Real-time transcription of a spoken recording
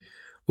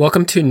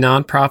Welcome to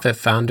Nonprofit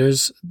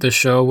Founders, the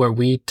show where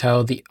we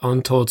tell the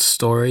untold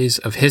stories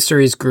of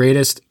history's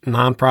greatest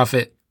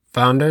nonprofit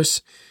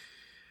founders.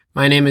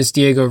 My name is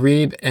Diego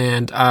Reeb,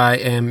 and I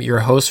am your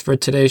host for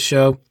today's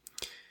show.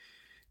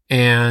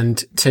 And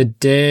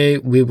today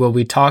we will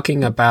be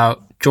talking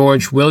about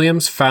George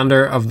Williams,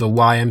 founder of the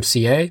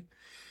YMCA.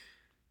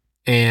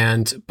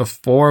 And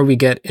before we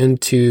get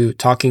into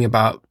talking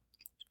about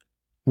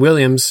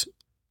Williams,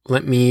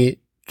 let me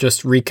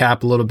just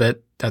recap a little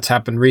bit that's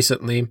happened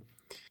recently.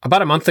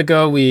 About a month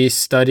ago, we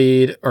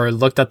studied or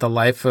looked at the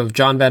life of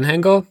John Van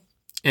Hengel,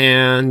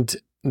 and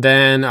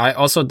then I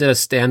also did a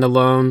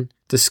standalone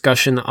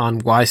discussion on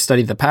why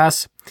study the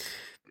past.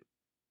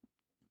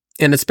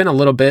 And it's been a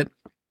little bit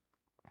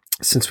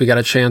since we got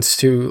a chance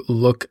to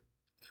look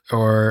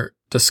or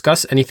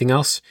discuss anything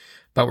else,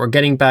 but we're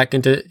getting back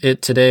into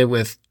it today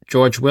with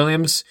George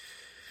Williams.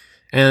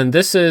 And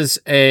this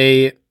is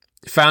a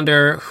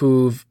founder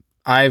who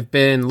I've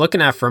been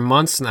looking at for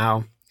months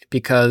now,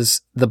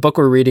 because the book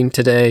we're reading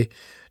today,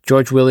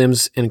 George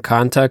Williams in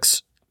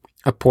Context,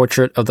 A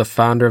Portrait of the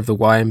Founder of the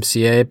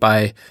YMCA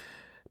by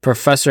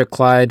Professor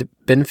Clyde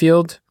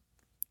Binfield,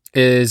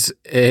 is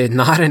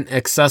not an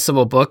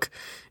accessible book,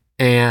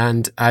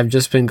 and I've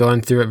just been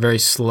going through it very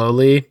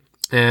slowly.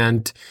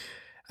 And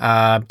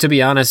to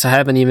be honest, I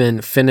haven't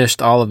even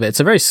finished all of it. It's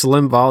a very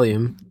slim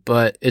volume,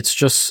 but it's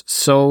just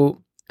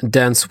so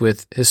dense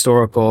with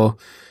historical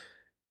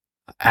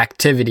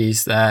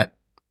activities that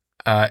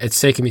it's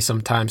taken me some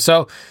time.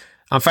 So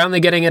I'm finally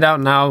getting it out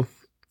now,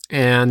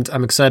 and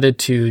I'm excited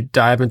to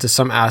dive into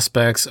some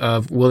aspects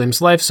of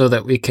Williams' life so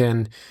that we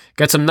can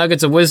get some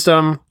nuggets of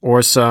wisdom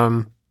or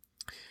some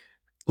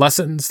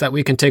lessons that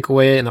we can take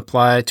away and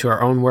apply to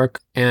our own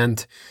work.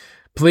 And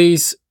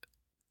please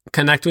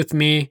connect with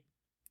me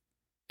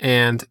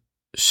and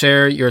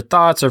share your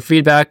thoughts or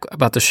feedback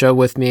about the show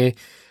with me.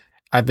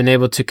 I've been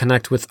able to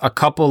connect with a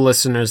couple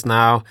listeners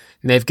now,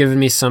 and they've given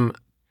me some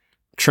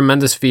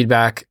tremendous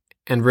feedback.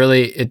 And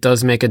really, it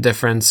does make a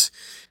difference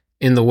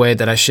in the way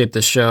that I shape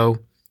the show.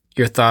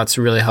 Your thoughts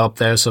really help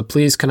there. So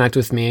please connect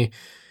with me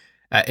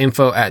at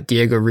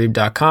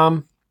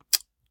info@diegoreeb.com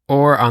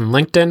or on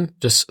LinkedIn.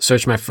 Just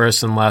search my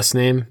first and last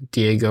name,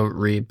 Diego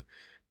Reeb.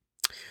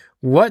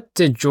 What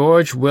did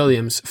George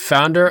Williams,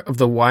 founder of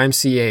the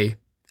YMCA,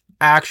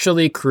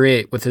 actually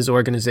create with his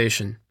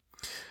organization?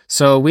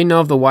 So we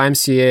know of the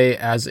YMCA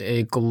as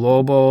a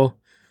global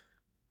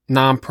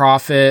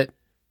nonprofit.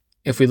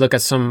 If we look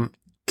at some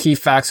key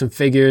facts and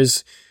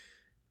figures,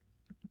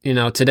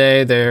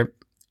 today they're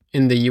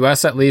in the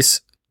US at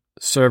least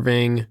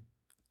serving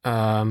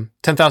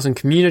 10,000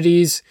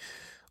 communities,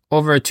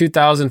 over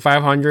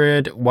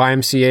 2,500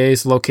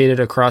 YMCAs located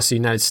across the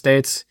United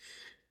States,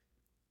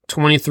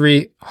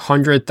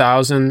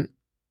 2,300,000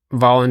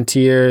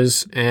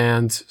 volunteers,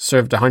 and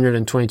served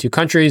 122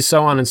 countries,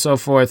 so on and so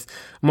forth.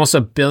 Almost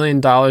 $1 billion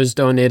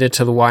donated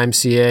to the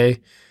YMCA.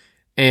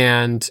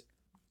 And,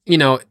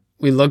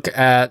 we look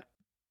at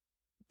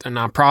a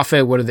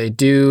nonprofit. What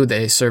do?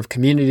 They serve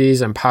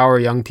communities, empower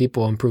young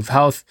people, improve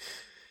health.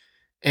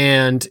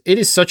 And it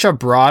is such a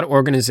broad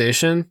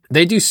organization.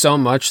 They do so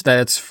much that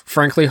it's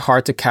frankly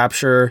hard to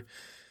capture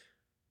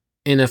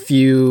in a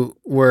few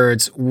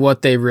words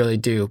what they really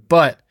do.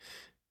 But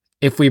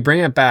if we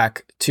bring it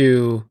back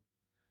to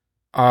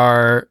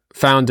our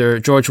founder,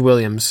 George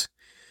Williams,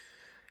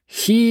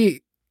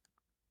 he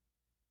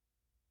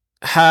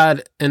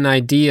had an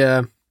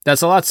idea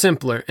that's a lot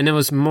simpler, and it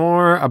was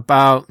more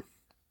about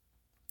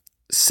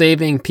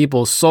saving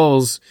people's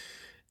souls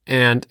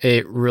and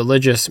a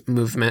religious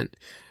movement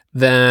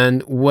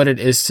than what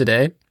it is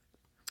today.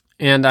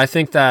 And I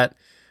think that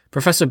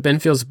Professor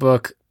Binfield's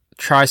book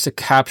tries to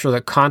capture the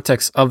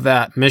context of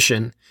that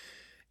mission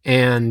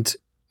and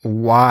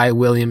why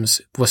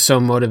Williams was so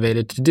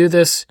motivated to do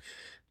this,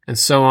 and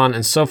so on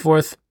and so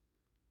forth.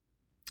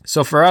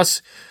 So for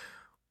us,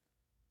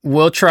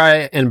 we'll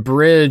try and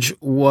bridge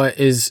what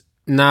is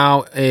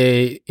now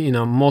a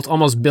almost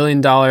 $1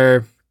 billion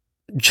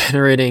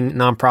generating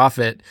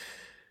nonprofit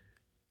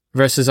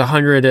versus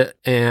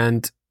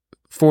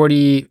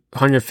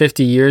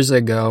 150 years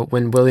ago,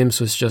 when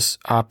Williams was just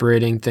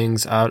operating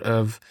things out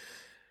of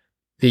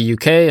the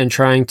UK and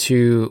trying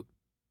to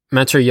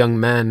mentor young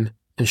men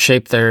and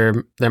shape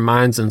their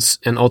minds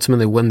and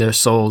ultimately win their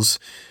souls.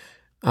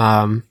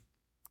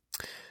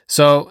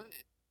 So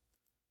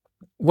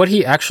what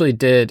he actually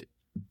did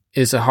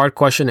is a hard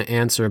question to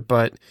answer,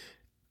 but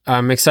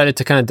I'm excited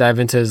to kind of dive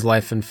into his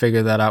life and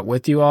figure that out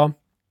with you all.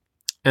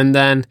 And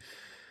then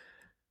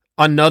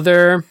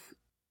another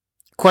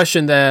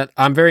question that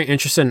I'm very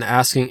interested in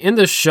asking in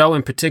this show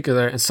in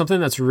particular, and something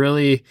that's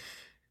really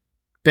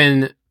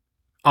been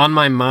on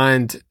my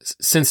mind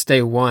since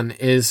day one,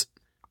 is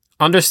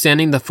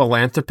understanding the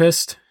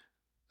philanthropist.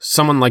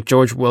 Someone like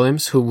George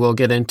Williams, who we'll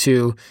get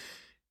into,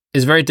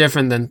 is very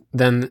different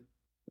than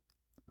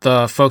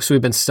the folks we've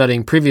been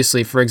studying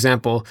previously. For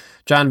example,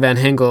 John Van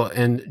Hengel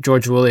and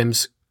George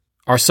Williams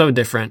are so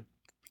different,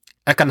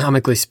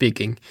 economically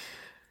speaking.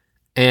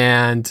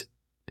 And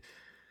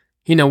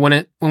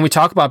when we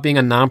talk about being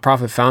a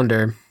nonprofit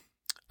founder,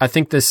 I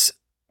think this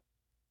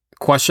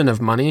question of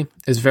money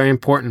is very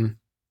important.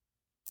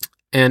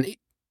 And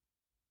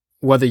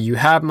whether you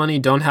have money,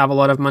 don't have a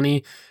lot of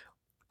money,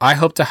 I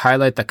hope to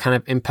highlight the kind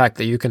of impact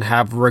that you can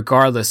have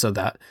regardless of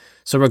that.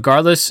 So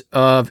regardless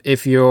of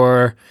if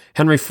you're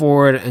Henry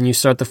Ford and you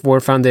start the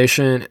Ford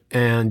Foundation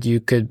and you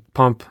could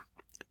pump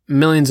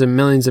millions and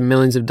millions and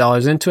millions of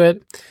dollars into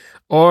it,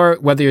 or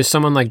whether you're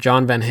someone like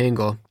John Van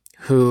Hengel,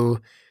 who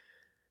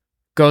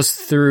goes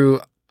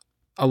through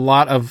a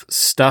lot of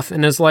stuff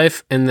in his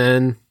life and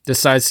then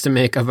decides to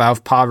make a vow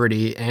of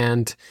poverty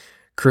and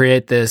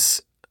create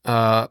this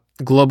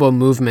global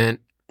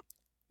movement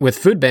with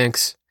food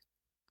banks,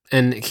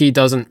 and he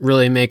doesn't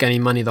really make any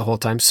money the whole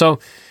time. So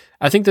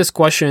I think this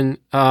question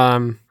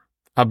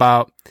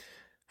about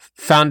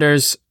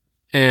founders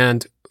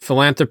and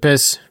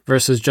philanthropists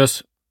versus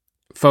just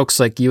folks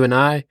like you and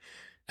I,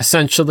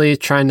 essentially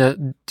trying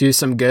to do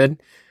some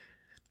good,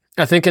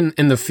 I think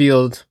in the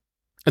field,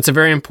 it's a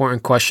very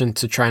important question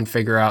to try and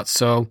figure out.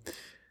 So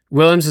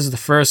Williams is the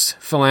first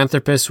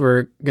philanthropist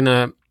we're going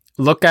to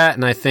look at,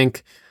 and I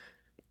think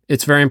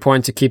it's very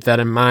important to keep that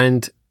in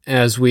mind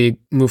as we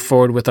move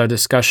forward with our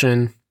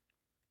discussion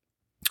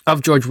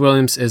of George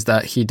Williams, is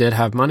that he did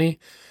have money.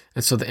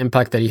 And so the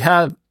impact that he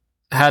had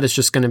is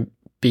just going to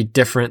be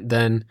different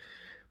than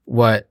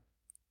what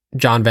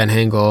John Van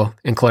Hengel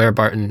and Clara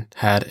Barton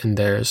had in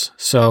theirs.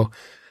 So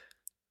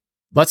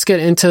let's get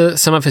into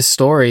some of his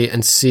story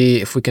and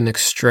see if we can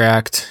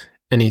extract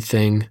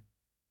anything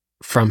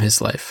from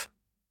his life.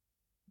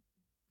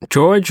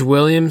 George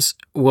Williams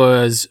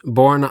was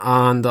born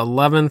on the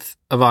 11th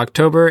of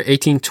October,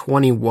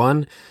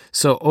 1821,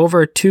 so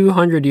over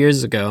 200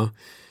 years ago,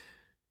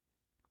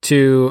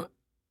 to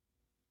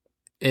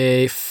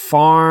a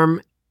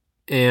farm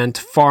and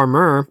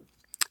farmer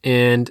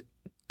in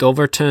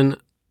Dulverton,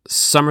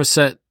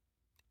 Somerset,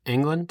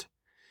 England,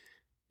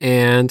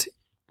 and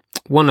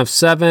one of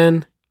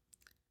seven.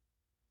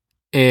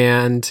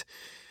 And,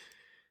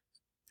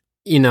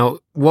 you know,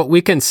 what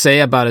we can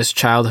say about his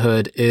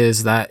childhood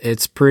is that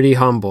it's pretty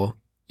humble.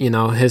 You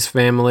know, his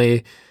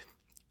family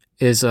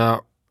is in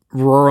a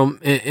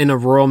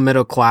rural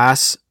middle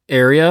class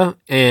area,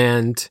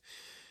 and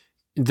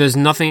there's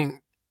nothing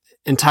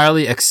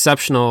entirely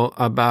exceptional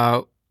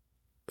about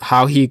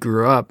how he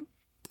grew up.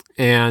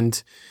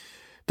 And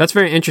that's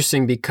very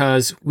interesting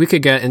because we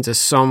could get into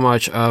so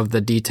much of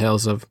the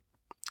details of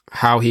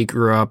how he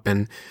grew up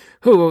and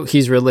who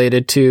he's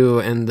related to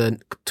and the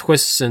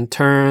twists and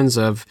turns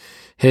of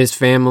his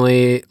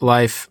family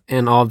life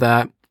and all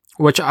that,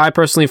 which I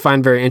personally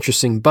find very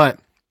interesting. But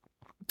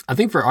I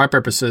think for our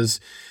purposes,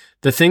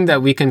 the thing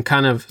that we can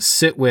kind of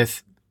sit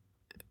with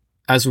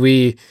as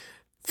we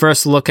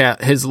first look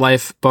at his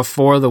life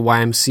before the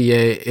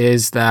YMCA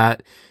is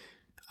that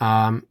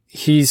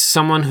he's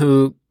someone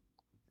who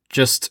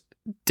just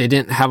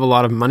didn't have a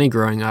lot of money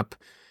growing up.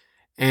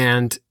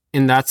 And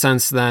in that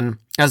sense, then,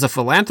 as a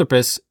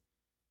philanthropist,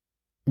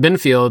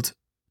 Binfield,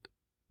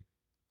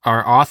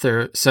 our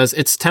author, says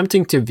it's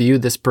tempting to view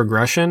this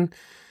progression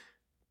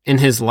in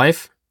his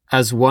life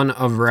as one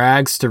of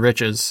rags to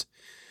riches.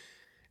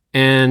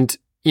 And,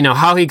 you know,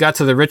 how he got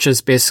to the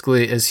riches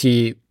basically is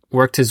he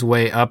worked his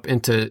way up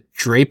into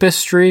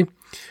drapistry,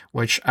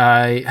 which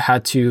I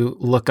had to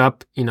look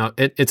up. You know,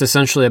 it's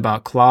essentially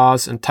about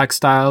cloths and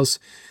textiles.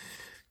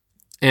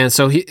 And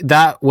so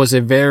that was a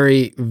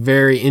very,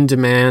 very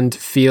in-demand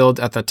field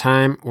at the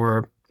time,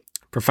 or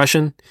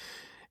profession.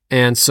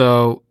 And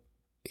so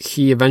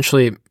he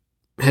eventually,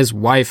 his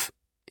wife,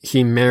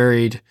 he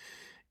married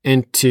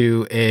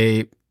into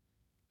a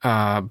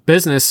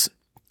business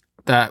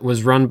that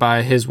was run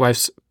by his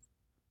wife's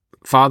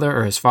father,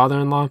 or his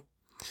father-in-law.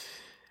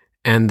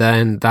 And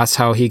then that's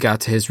how he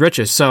got to his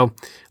riches. So,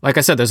 like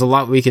I said, there's a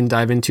lot we can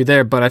dive into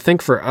there. But I think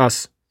for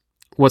us,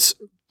 what's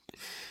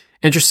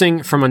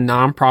interesting from a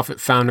nonprofit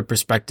founder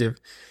perspective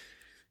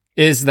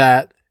is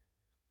that,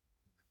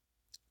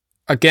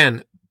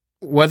 again,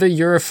 whether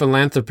you're a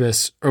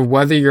philanthropist or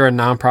whether you're a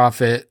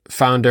nonprofit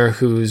founder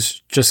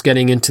who's just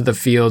getting into the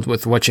field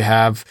with what you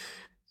have,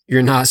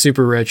 you're not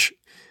super rich,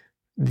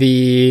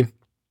 the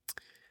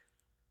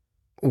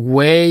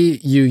way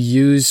you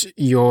use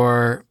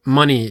your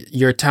money,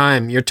 your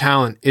time, your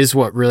talent is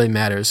what really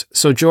matters.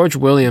 So George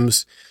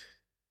Williams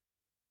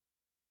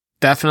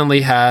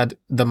definitely had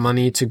the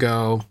money to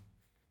go,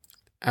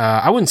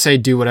 I wouldn't say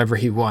do whatever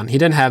he wanted. He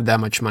didn't have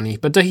that much money,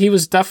 but he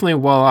was definitely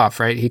well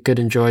off, right? He could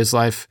enjoy his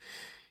life.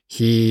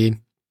 He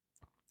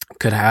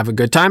could have a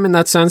good time in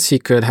that sense. He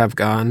could have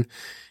gone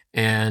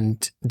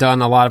and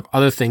done a lot of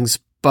other things,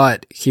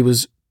 but he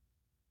was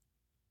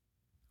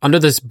under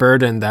this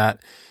burden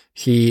that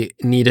he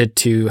needed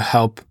to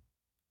help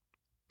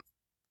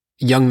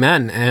young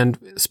men, and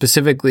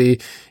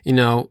specifically, you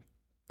know,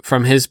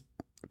 from his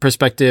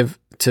perspective,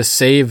 to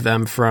save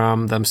them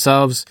from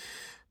themselves,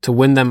 to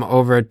win them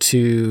over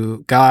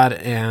to God.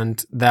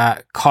 And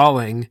that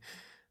calling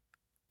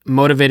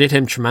motivated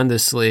him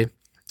tremendously.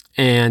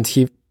 And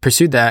he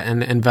pursued that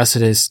and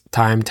invested his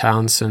time,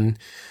 talents, and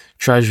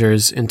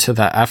treasures into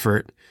that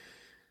effort.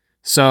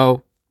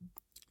 So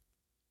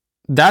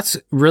that's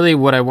really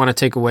what I want to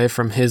take away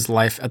from his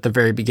life at the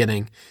very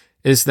beginning,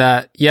 is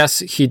that, yes,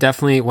 he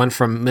definitely went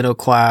from middle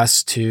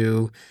class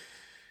to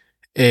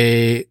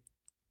a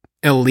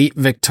elite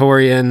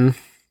Victorian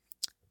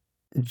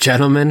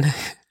gentleman,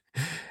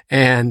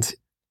 and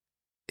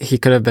he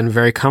could have been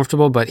very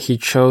comfortable, but he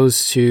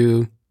chose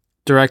to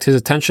direct his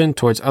attention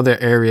towards other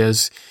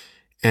areas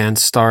and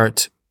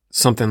start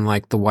something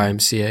like the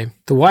YMCA.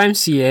 The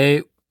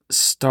YMCA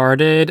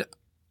started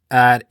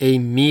at a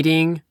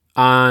meeting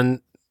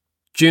on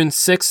June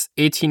 6th,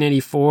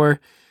 1884,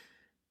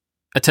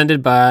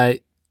 attended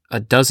by a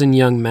dozen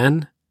young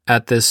men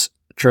at this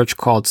church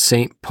called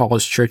St.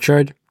 Paul's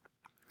Churchyard.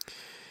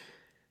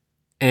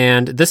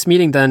 And this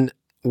meeting then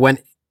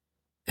went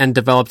and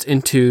developed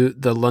into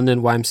the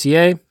London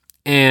YMCA.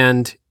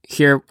 And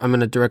here I'm going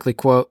to directly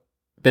quote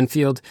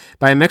Binfield: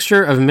 "By a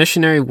mixture of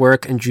missionary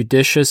work and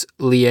judicious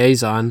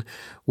liaison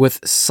with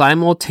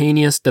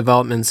simultaneous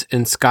developments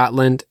in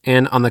Scotland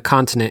and on the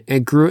continent,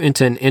 it grew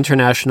into an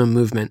international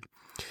movement.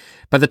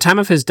 By the time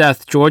of his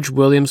death, George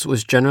Williams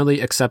was generally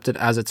accepted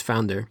as its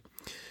founder."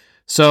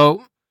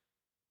 So,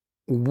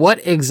 what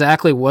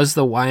exactly was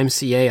the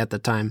YMCA at the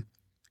time?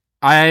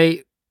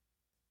 I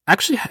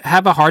actually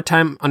have a hard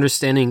time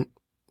understanding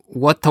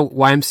what the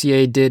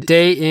YMCA did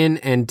day in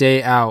and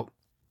day out.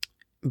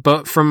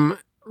 But from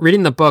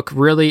reading the book,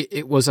 really,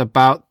 it was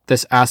about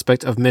this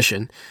aspect of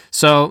mission.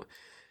 So,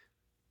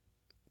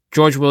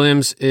 George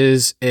Williams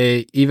is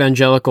a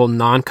evangelical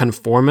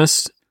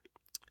nonconformist,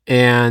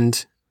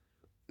 and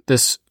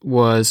this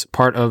was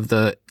part of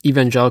the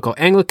evangelical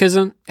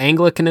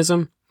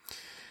Anglicanism.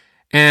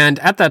 And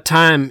at that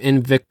time,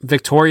 in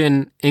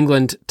Victorian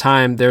England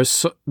time,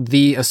 there's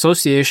the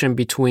association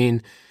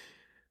between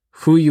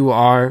who you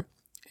are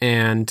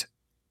and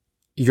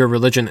your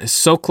religion is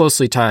so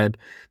closely tied.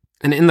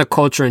 And in the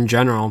culture in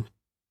general,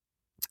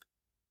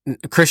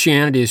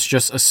 Christianity is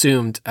just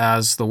assumed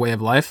as the way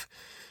of life,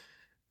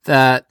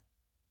 that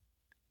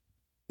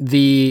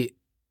the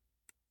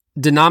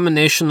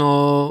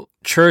denominational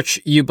church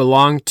you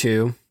belong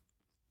to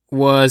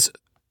was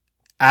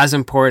as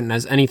important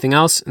as anything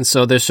else. And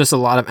so there's just a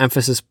lot of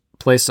emphasis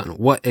placed on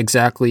what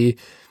exactly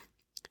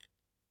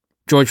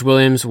George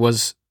Williams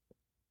was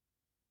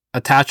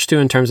attached to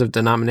in terms of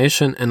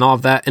denomination and all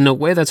of that, in a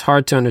way that's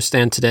hard to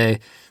understand today.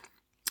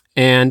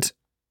 And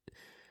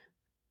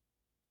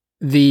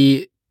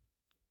the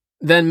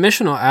then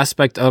missional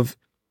aspect of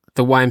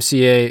the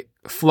YMCA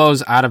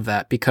flows out of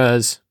that,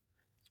 because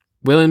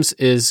Williams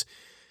is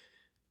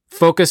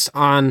focused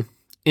on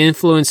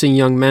influencing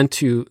young men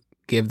to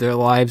give their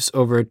lives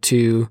over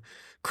to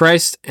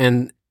Christ,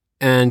 and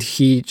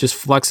he just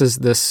flexes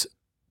this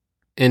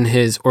in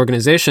his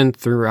organization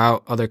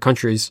throughout other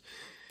countries.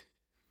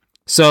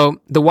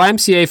 So the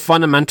YMCA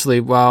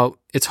fundamentally, while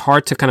it's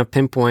hard to kind of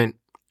pinpoint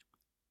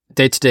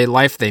day-to-day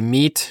life, they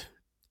meet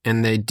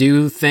and they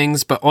do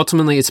things, but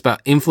ultimately it's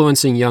about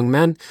influencing young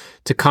men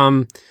to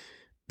come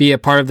be a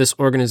part of this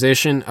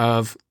organization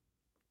of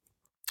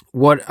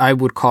what I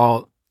would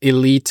call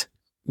elite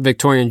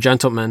Victorian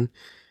gentlemen.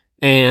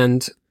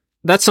 And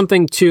that's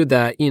something too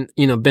that,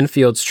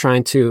 Binfield's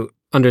trying to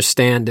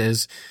understand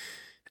is,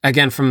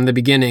 again, from the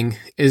beginning,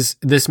 is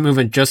this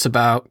movement just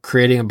about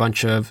creating a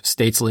bunch of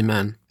statesly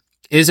men?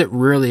 Is it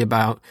really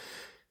about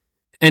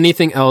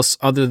anything else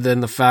other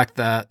than the fact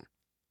that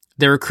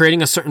they were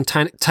creating a certain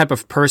type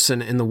of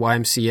person in the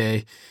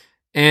YMCA?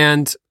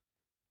 And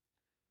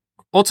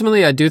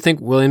ultimately, I do think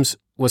Williams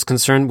was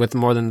concerned with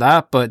more than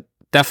that, but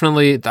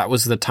definitely that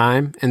was the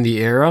time and the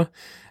era,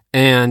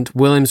 and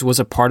Williams was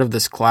a part of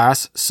this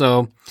class.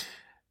 So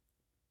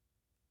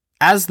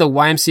as the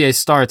YMCA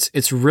starts,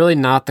 it's really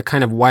not the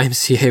kind of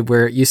YMCA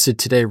we're used to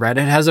today, right?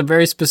 It has a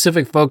very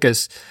specific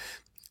focus,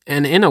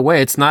 and in a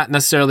way, it's not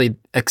necessarily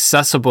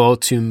accessible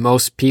to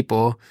most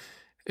people.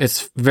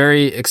 It's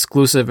very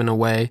exclusive in a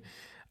way,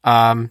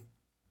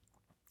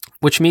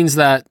 which means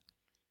that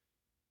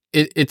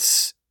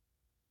its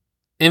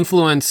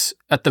influence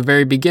at the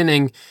very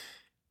beginning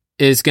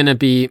is going to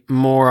be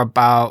more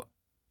about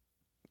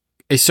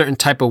a certain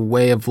type of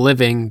way of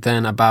living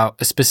than about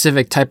a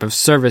specific type of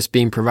service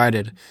being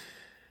provided.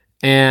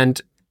 And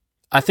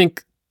I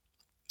think,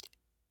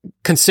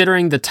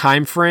 considering the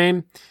time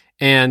frame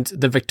and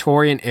the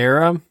Victorian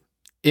era,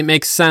 it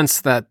makes sense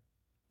that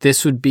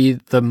this would be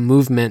the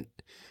movement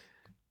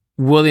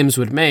Williams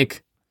would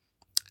make,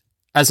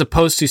 as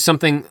opposed to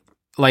something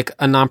like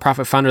a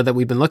nonprofit founder that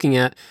we've been looking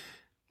at.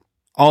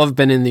 All have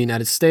been in the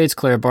United States,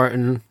 Clara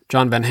Barton,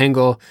 John Van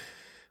Hengel,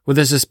 where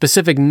there's a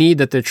specific need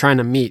that they're trying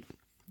to meet.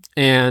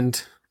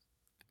 And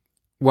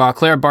while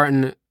Clara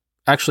Barton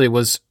actually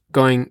was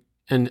going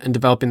and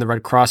developing the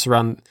Red Cross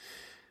around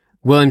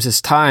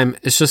Williams's time,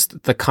 it's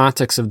just the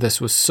context of this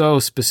was so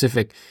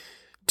specific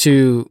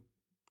to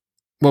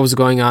what was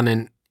going on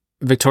in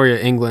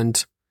Victoria,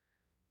 England,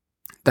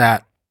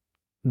 that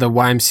the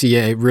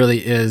YMCA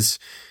really is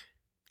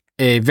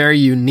a very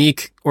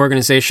unique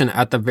organization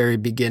at the very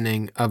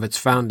beginning of its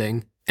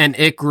founding. And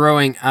it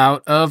growing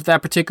out of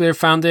that particular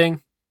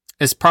founding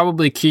is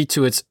probably key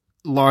to its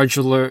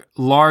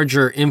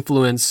larger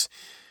influence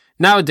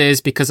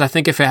nowadays, because I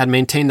think if it had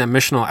maintained that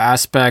missional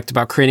aspect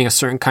about creating a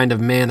certain kind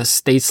of man, a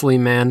statesly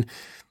man,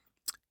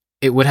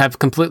 it would have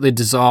completely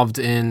dissolved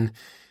in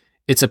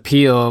its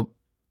appeal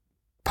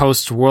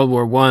post-World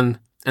War I,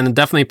 and then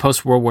definitely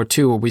post-World War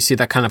II, where we see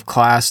that kind of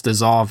class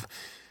dissolve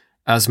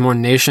as more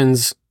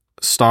nations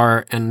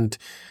start and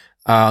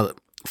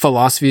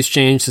philosophies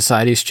change,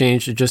 societies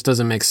change. It just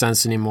doesn't make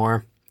sense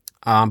anymore.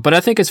 But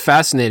I think it's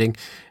fascinating.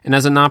 And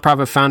as a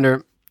nonprofit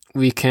founder,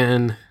 we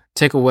can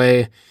take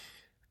away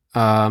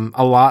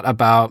a lot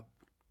about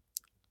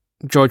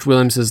George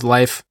Williams's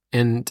life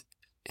and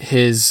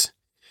his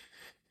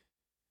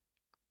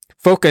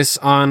focus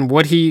on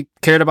what he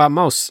cared about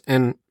most.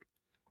 And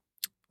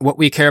what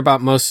we care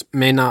about most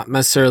may not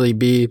necessarily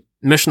be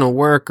missional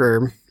work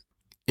or,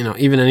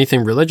 even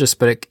anything religious,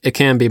 but it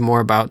can be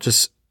more about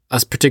just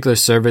a particular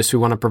service we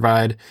want to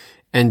provide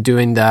and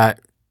doing that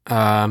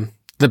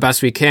the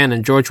best we can.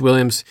 And George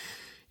Williams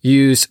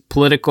used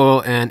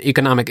political and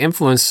economic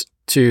influence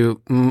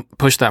to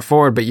push that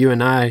forward, but you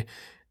and I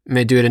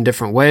may do it in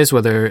different ways,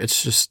 whether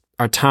it's just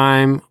our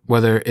time,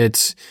 whether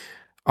it's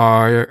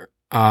our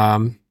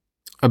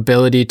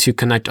ability to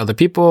connect other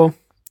people,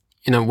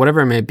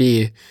 whatever it may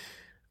be.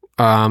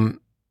 What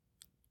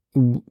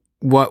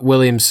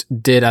Williams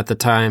did at the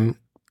time,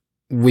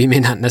 we may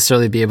not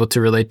necessarily be able to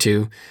relate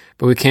to,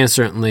 but we can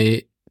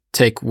certainly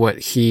take what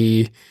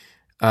he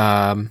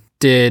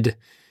did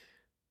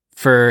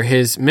for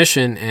his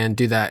mission and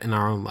do that in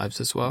our own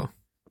lives as well.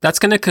 That's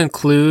going to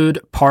conclude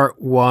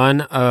part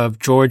 1 of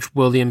George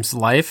Williams'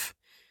 life.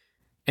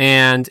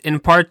 And in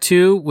part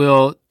 2,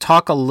 we'll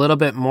talk a little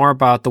bit more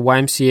about the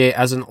YMCA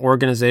as an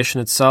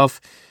organization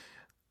itself,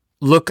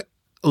 look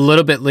a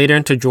little bit later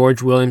into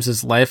George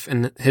Williams' life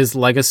and his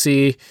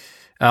legacy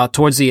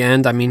towards the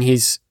end. I mean,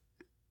 he's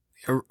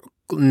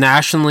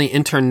nationally,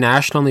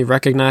 internationally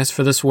recognized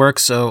for this work,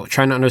 so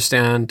trying to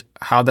understand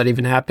how that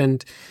even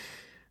happened.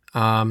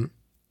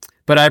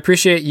 But I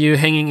appreciate you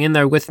hanging in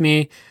there with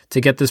me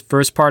to get this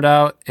first part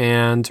out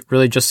and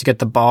really just to get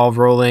the ball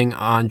rolling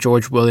on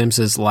George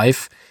Williams'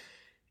 life.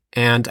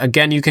 And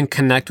again, you can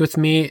connect with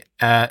me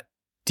at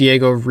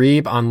Diego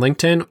Reeb on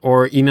LinkedIn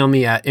or email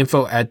me at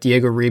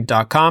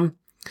info@diegoreeb.com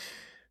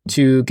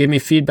to give me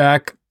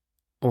feedback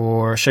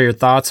or share your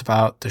thoughts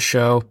about the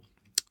show.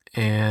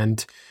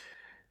 And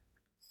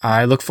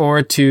I look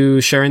forward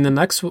to sharing the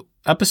next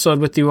episode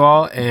with you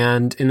all.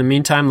 And in the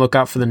meantime, look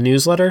out for the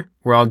newsletter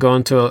where I'll go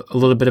into a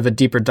little bit of a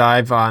deeper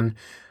dive on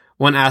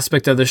one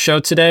aspect of the show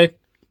today.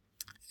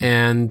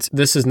 And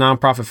this is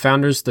Nonprofit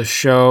Founders, the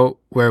show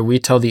where we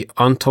tell the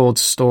untold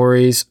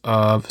stories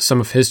of some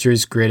of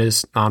history's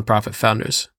greatest nonprofit founders.